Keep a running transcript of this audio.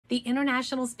The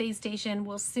International Space Station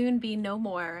will soon be no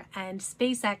more, and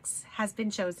SpaceX has been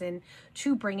chosen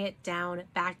to bring it down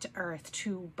back to Earth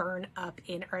to burn up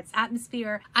in Earth's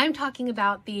atmosphere. I'm talking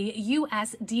about the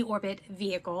US Deorbit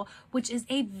Vehicle, which is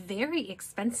a very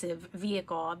expensive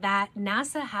vehicle that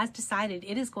NASA has decided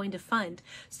it is going to fund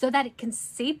so that it can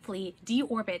safely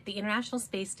deorbit the International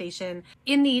Space Station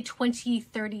in the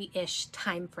 2030-ish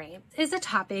timeframe. It is a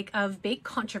topic of big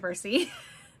controversy.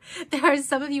 There are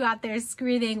some of you out there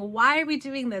screaming, why are we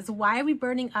doing this? Why are we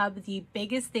burning up the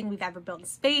biggest thing we've ever built in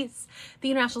space?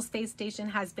 The International Space Station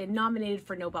has been nominated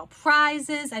for Nobel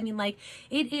Prizes. I mean, like,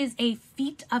 it is a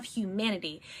feat of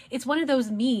humanity. It's one of those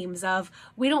memes of,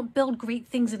 we don't build great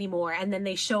things anymore, and then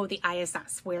they show the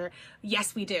ISS where,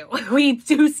 yes, we do. We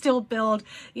do still build,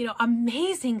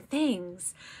 amazing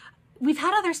things. We've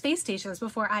had other space stations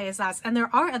before ISS, and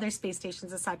there are other space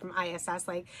stations aside from ISS,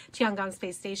 like Tiangong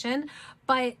Space Station,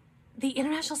 but the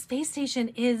International Space Station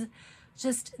is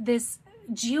just this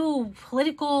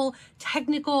geopolitical,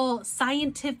 technical,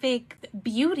 scientific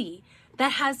beauty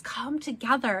that has come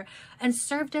together and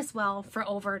served us well for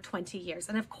over 20 years.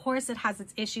 And of course, it has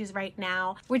its issues right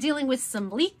now. We're dealing with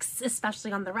some leaks,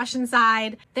 especially on the Russian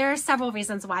side. There are several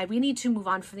reasons why we need to move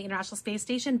on from the International Space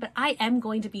Station, but I am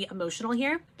going to be emotional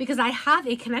here because I have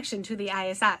a connection to the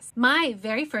ISS. My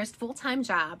very first full-time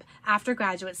job after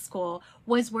graduate school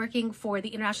was working for the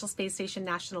International Space Station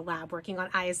National Lab, working on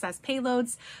ISS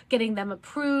payloads, getting them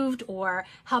approved, or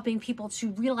helping people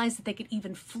to realize that they could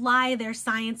even fly their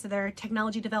science or their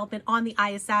technology development on the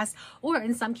ISS, or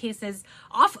in some cases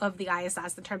off of the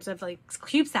ISS in terms of like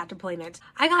CubeSat deployment.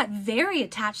 I got very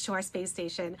attached to our space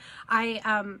station.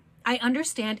 I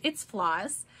understand its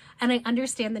flaws, and I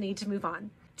understand the need to move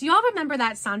on. Do you all remember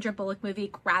that Sandra Bullock movie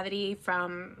Gravity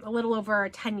from a little over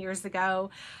 10 years ago?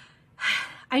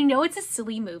 I know it's a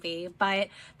silly movie, but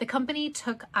the company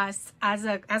took us as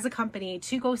a company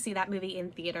to go see that movie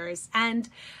in theaters. And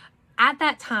at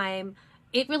that time,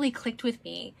 it really clicked with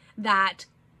me that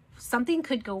something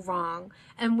could go wrong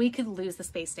and we could lose the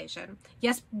space station.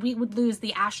 Yes, we would lose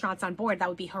the astronauts on board. That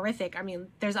would be horrific. I mean,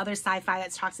 there's other sci-fi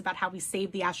that talks about how we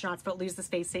save the astronauts but lose the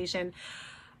space station.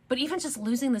 But even just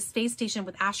losing the space station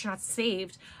with astronauts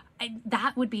saved,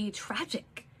 that would be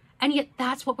tragic. And yet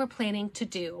that's what we're planning to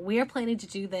do. We are planning to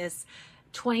do this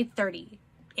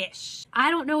 2030-ish.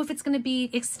 I don't know if it's going to be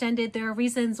extended. There are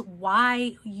reasons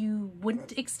why you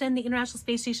wouldn't extend the International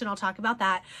Space Station. I'll talk about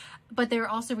that. But there are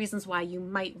also reasons why you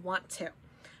might want to.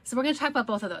 So we're going to talk about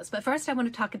both of those. But first I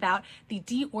want to talk about the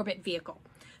Deorbit Vehicle.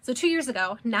 So 2 years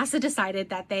ago, NASA decided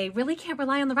that they really can't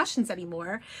rely on the Russians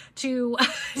anymore to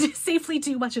safely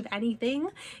do much of anything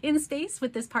in space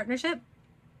with this partnership.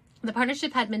 The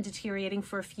partnership had been deteriorating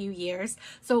for a few years,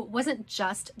 so it wasn't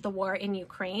just the war in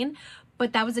Ukraine,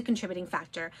 but that was a contributing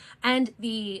factor. And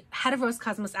the head of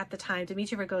Roscosmos at the time,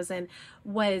 Dmitry Rogozin,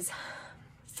 was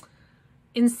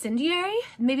incendiary,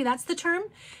 maybe that's the term.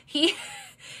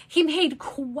 He made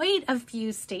quite a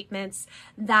few statements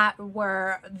that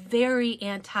were very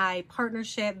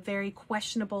anti-partnership, very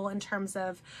questionable in terms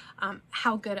of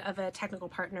how good of a technical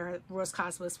partner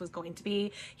Roscosmos was going to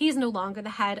be. He is no longer the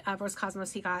head of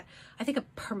Roscosmos. He got, I think, a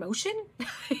promotion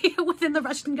within the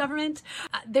Russian government.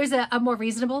 There's a more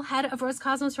reasonable head of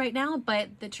Roscosmos right now,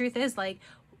 but the truth is, like,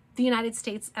 the United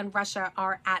States and Russia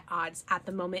are at odds at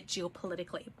the moment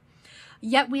geopolitically.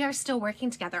 Yet we are still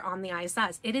working together on the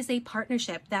ISS. It is a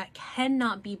partnership that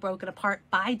cannot be broken apart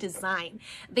by design.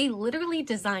 They literally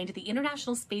designed the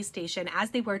International Space Station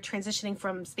as they were transitioning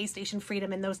from Space Station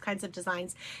Freedom and those kinds of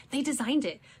designs. They designed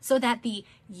it so that the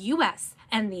US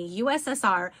and the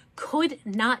USSR could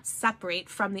not separate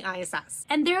from the ISS.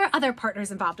 And there are other partners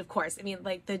involved, of course. I mean,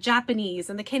 like the Japanese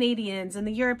and the Canadians and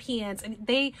the Europeans, and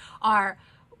they are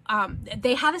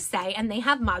they have a say and they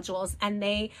have modules and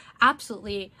they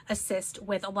absolutely assist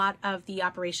with a lot of the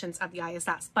operations of the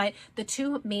ISS. But the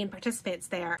two main participants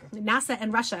there, NASA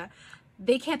and Russia,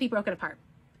 they can't be broken apart.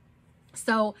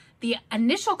 So the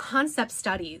initial concept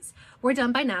studies were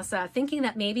done by NASA thinking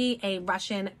that maybe a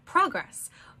Russian progress,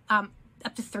 up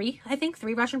to three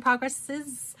Russian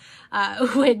progresses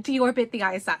would deorbit the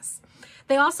ISS.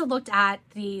 They also looked at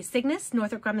the Cygnus,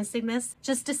 Northrop Grumman Cygnus,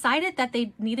 just decided that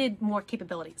they needed more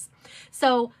capabilities.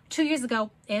 So 2 years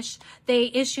ago-ish,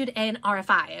 they issued an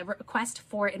RFI, a request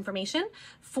for information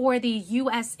for the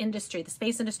U.S. industry, the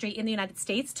space industry in the United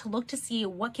States, to look to see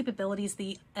what capabilities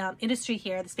the industry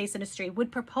here, the space industry,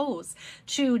 would propose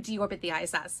to deorbit the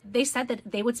ISS. They said that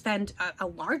they would spend a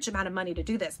large amount of money to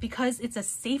do this because it's a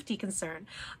safety concern.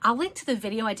 I'll link to the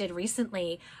video I did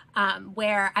recently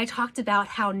where I talked about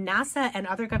how NASA and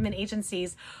other government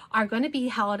agencies are going to be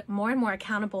held more and more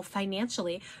accountable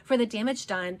financially for the damage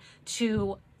done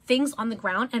to things on the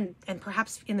ground and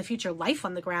perhaps in the future life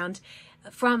on the ground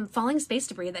from falling space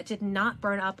debris that did not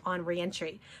burn up on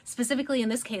reentry. Specifically in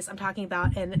this case, I'm talking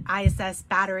about an ISS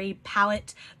battery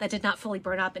pallet that did not fully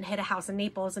burn up and hit a house in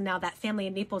Naples, and now that family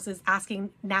in Naples is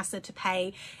asking NASA to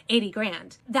pay 80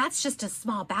 grand. That's just a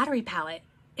small battery pallet.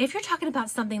 If you're talking about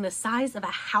something the size of a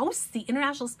house, the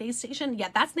International Space Station, yeah,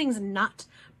 that thing's not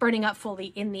burning up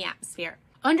fully in the atmosphere.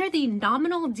 Under the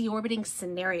nominal deorbiting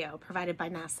scenario provided by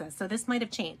NASA, so this might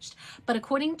have changed, but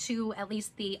according to at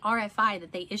least the RFI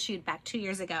that they issued back 2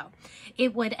 years ago,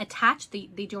 it would attach,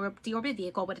 the deorbit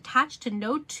vehicle would attach to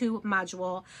Node 2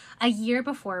 module a year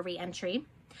before reentry,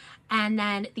 and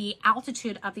then the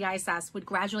altitude of the ISS would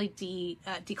gradually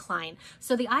decline.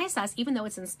 So the ISS, even though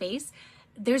it's in space,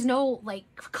 there's no like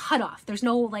cutoff, there's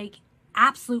no like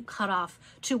absolute cutoff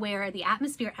to where the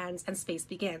atmosphere ends and space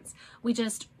begins. We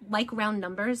just like round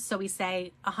numbers, so we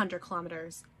say 100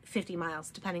 kilometers, 50 miles,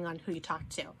 depending on who you talk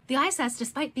to. The ISS,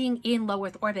 despite being in low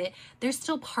Earth orbit, there's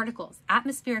still particles,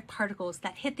 atmospheric particles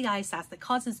that hit the ISS that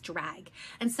causes drag.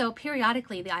 And so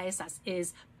periodically the ISS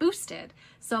is boosted.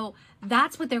 So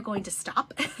that's what they're going to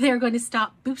stop. They're going to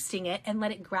stop boosting it and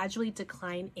let it gradually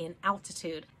decline in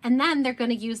altitude. And then they're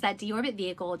going to use that deorbit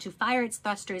vehicle to fire its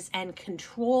thrusters and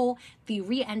control the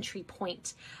re-entry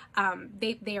point.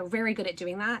 They are very good at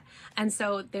doing that. And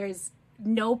so there's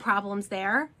no problems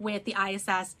there with the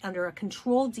ISS under a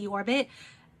controlled deorbit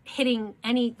hitting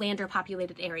any lander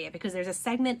populated area, because there's a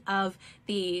segment of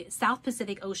the South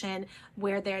Pacific Ocean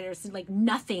where there's like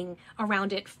nothing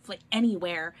around it like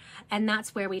anywhere, and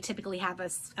that's where we typically have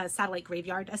a satellite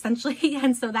graveyard essentially.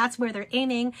 And so that's where they're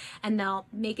aiming, and they'll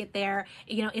make it there.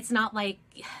 You know, it's not like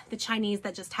the Chinese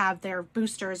that just have their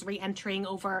boosters re-entering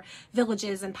over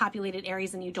villages and populated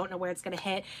areas and you don't know where it's going to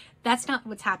hit. That's not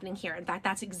what's happening here. In fact,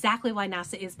 that's exactly why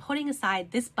NASA is putting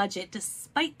aside this budget,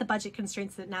 despite the budget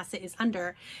constraints that NASA is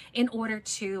under, in order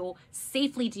to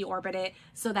safely deorbit it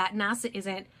so that NASA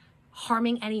isn't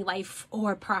harming any life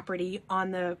or property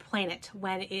on the planet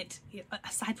when it,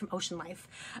 aside from ocean life,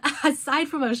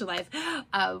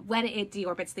 when it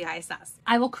deorbits the ISS.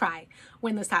 I will cry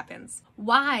when this happens.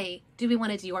 Why do we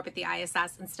want to deorbit the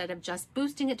ISS instead of just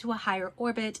boosting it to a higher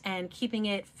orbit and keeping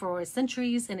it for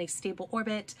centuries in a stable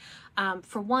orbit?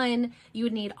 For one, you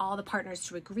would need all the partners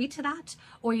to agree to that,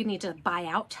 or you need to buy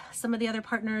out some of the other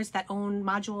partners that own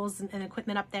modules and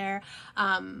equipment up there.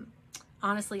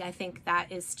 Honestly, I think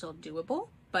that is still doable,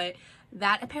 but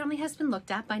that apparently has been looked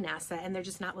at by NASA and they're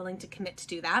just not willing to commit to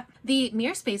do that. The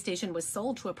Mir space station was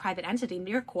sold to a private entity,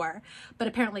 MirCorp, but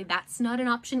apparently that's not an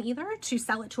option either, to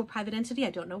sell it to a private entity.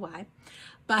 I don't know why.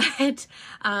 But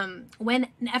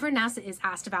whenever NASA is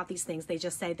asked about these things, they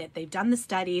just say that they've done the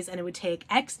studies and it would take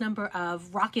X number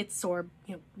of rockets or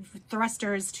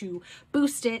thrusters to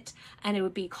boost it, and it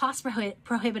would be cost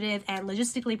prohibitive and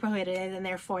logistically prohibitive, and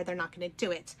therefore they're not going to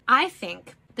do it. I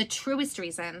think the truest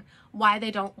reason why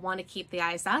they don't want to keep the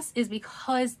ISS is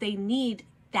because they need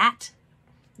that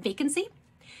vacancy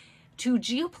to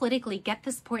geopolitically get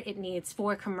the support it needs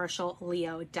for commercial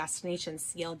LEO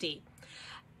destinations, CLD.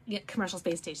 Commercial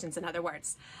space stations, in other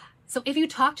words. So if you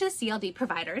talk to the CLD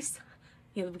providers,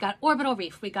 we've got Orbital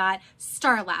Reef, we got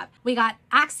Starlab, we got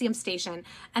Axiom Station,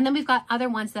 and then we've got other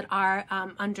ones that are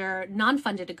under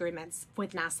non-funded agreements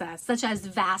with NASA, such as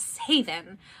Vast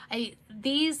Haven.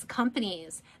 These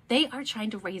companies, they are trying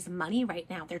to raise money right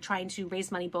now. They're trying to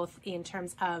raise money both in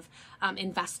terms of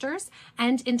investors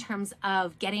and in terms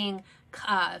of getting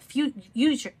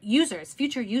future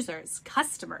users,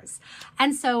 customers.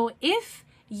 And so if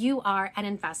you are an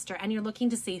investor and you're looking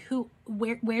to see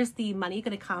where's the money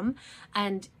going to come,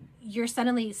 and you're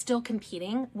suddenly still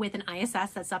competing with an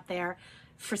ISS that's up there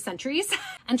for centuries.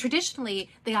 And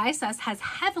traditionally, the ISS has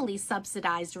heavily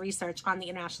subsidized research on the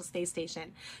International Space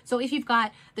Station. So if you've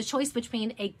got the choice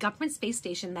between a government space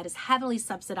station that is heavily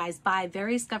subsidized by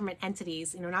various government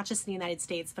entities, not just in the United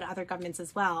States, but other governments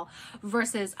as well,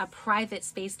 versus a private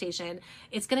space station,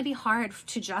 it's going to be hard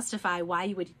to justify why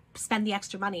you would spend the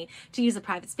extra money to use a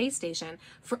private space station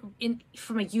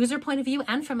from a user point of view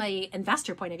and from an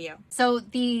investor point of view. So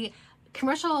the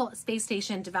commercial space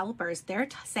station developers, they're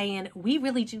saying we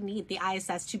really do need the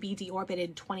ISS to be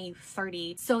deorbited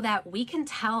 2030 so that we can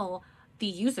tell the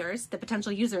users, the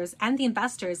potential users, and the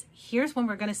investors, here's when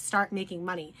we're going to start making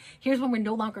money. Here's when we're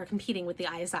no longer competing with the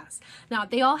ISS. Now,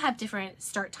 they all have different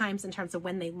start times in terms of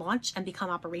when they launch and become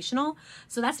operational.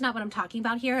 So that's not what I'm talking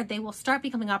about here. They will start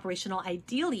becoming operational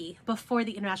ideally before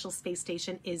the International Space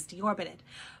Station is deorbited.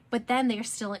 but then they are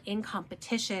still in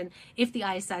competition if the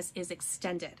ISS is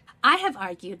extended. I have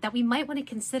argued that we might want to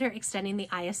consider extending the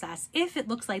ISS if it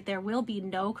looks like there will be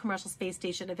no commercial space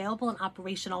station available and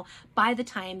operational by the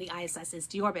time the ISS is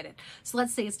deorbited. So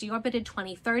let's say it's deorbited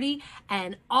 2030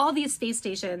 and all these space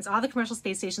stations, all the commercial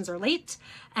space stations are late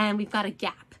and we've got a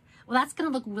gap. Well, that's going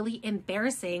to look really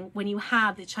embarrassing when you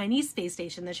have the Chinese space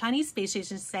station. The Chinese space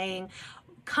station is saying,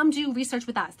 come do research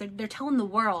with us. They're telling the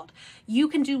world, you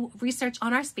can do research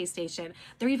on our space station.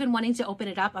 They're even wanting to open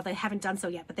it up. Well, they haven't done so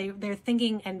yet, but they're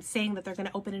thinking and saying that they're going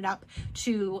to open it up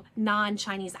to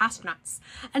non-Chinese astronauts.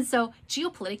 And so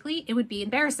geopolitically, it would be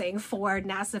embarrassing for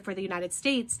NASA, for the United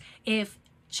States, if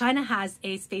China has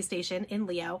a space station in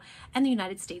LEO and the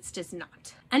United States does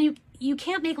not. And you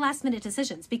can't make last minute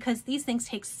decisions because these things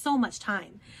take so much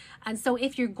time. And so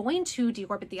if you're going to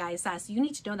deorbit the ISS, you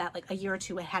need to know that like a year or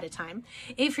two ahead of time.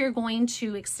 If you're going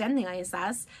to extend the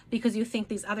ISS because you think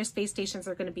these other space stations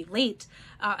are going to be late,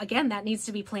 again, that needs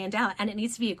to be planned out and it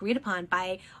needs to be agreed upon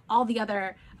by all the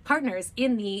other partners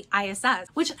in the ISS,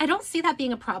 which I don't see that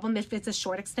being a problem if it's a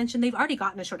short extension. They've already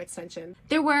gotten a short extension.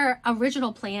 There were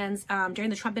original plans during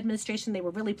the Trump administration. They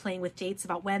were really playing with dates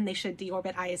about when they should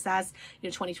deorbit ISS,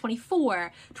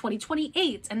 2024,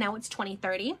 2028, and now it's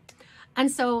 2030. And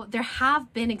so there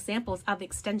have been examples of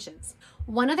extensions.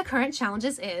 One of the current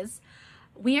challenges is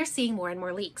we are seeing more and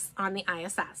more leaks on the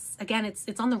ISS. Again,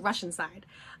 it's on the Russian side.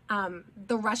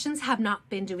 The Russians have not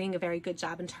been doing a very good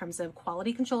job in terms of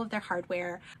quality control of their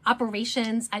hardware,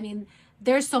 operations. I mean,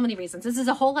 there's so many reasons. This is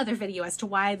a whole other video as to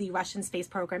why the Russian space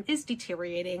program is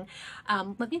deteriorating.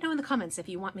 Let me know in the comments if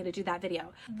you want me to do that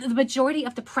video. The majority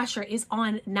of the pressure is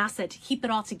on NASA to keep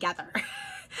it all together.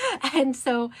 And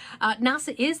so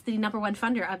NASA is the #1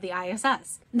 funder of the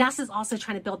ISS. NASA's also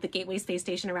trying to build the Gateway space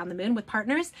station around the moon with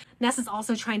partners. NASA's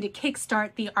also trying to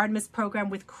kickstart the Artemis program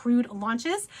with crewed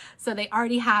launches. So they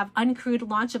already have uncrewed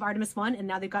launch of Artemis 1, and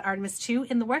now they've got Artemis 2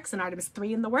 in the works and Artemis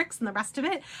 3 in the works and the rest of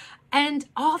it. And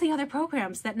all the other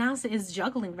programs that NASA is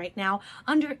juggling right now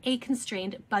under a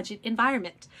constrained budget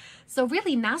environment. So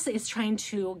really, NASA is trying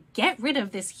to get rid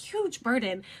of this huge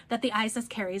burden that the ISS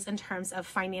carries in terms of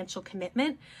financial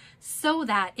commitment so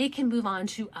that it can move on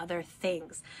to other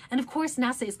things. And of course,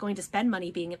 NASA is going to spend money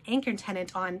being an anchor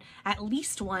tenant on at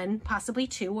least one, possibly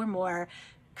two or more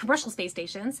commercial space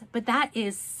stations, but that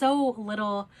is so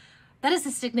little, that is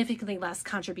a significantly less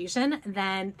contribution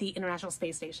than the International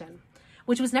Space Station,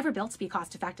 which was never built to be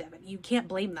cost effective. And you can't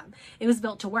blame them. It was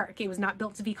built to work. It was not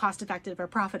built to be cost effective or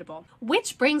profitable.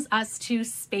 Which brings us to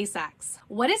SpaceX.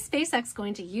 What is SpaceX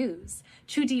going to use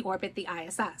to deorbit the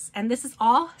ISS? And this is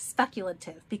all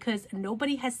speculative because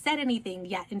nobody has said anything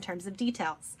yet in terms of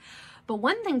details. But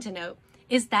one thing to note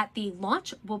is that the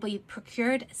launch will be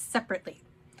procured separately.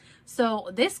 So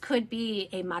this could be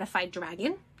a modified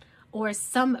Dragon or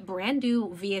some brand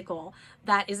new vehicle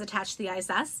that is attached to the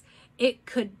ISS. It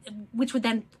could, which would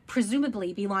then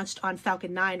presumably be launched on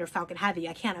Falcon 9 or Falcon Heavy.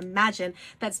 I can't imagine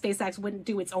that SpaceX wouldn't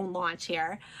do its own launch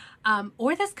here.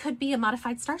 Or this could be a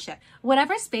modified Starship.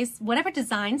 Whatever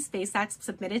design SpaceX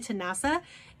submitted to NASA,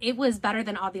 it was better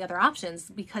than all the other options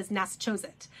because NASA chose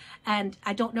it. And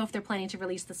I don't know if they're planning to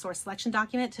release the source selection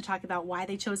document to talk about why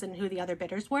they chose it and who the other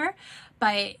bidders were,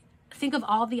 but think of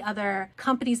all the other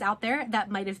companies out there that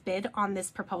might have bid on this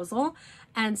proposal,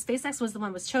 and SpaceX was the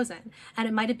one was chosen. And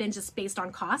it might have been just based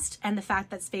on cost and the fact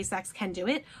that SpaceX can do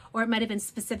it, or it might have been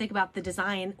specific about the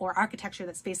design or architecture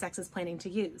that SpaceX is planning to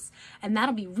use. And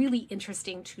that'll be really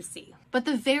interesting to see. But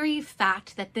the very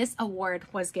fact that this award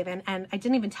was given, and I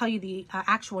didn't even tell you the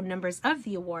actual numbers of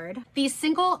the award, the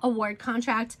single award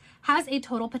contract has a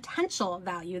total potential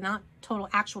value, not total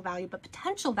actual value, but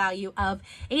potential value of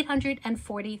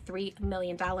 $843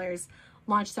 million.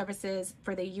 Launch services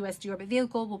for the U.S. Deorbit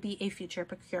Vehicle will be a future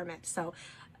procurement. So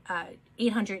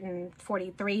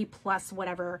 843 plus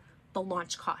whatever the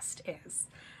launch cost is.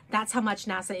 That's how much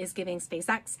NASA is giving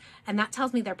SpaceX. And that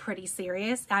tells me they're pretty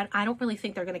serious. I don't really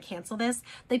think they're going to cancel this.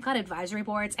 They've got advisory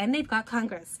boards and they've got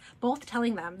Congress, both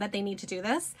telling them that they need to do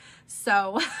this.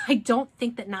 So I don't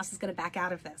think that NASA's going to back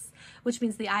out of this, which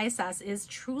means the ISS is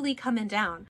truly coming down.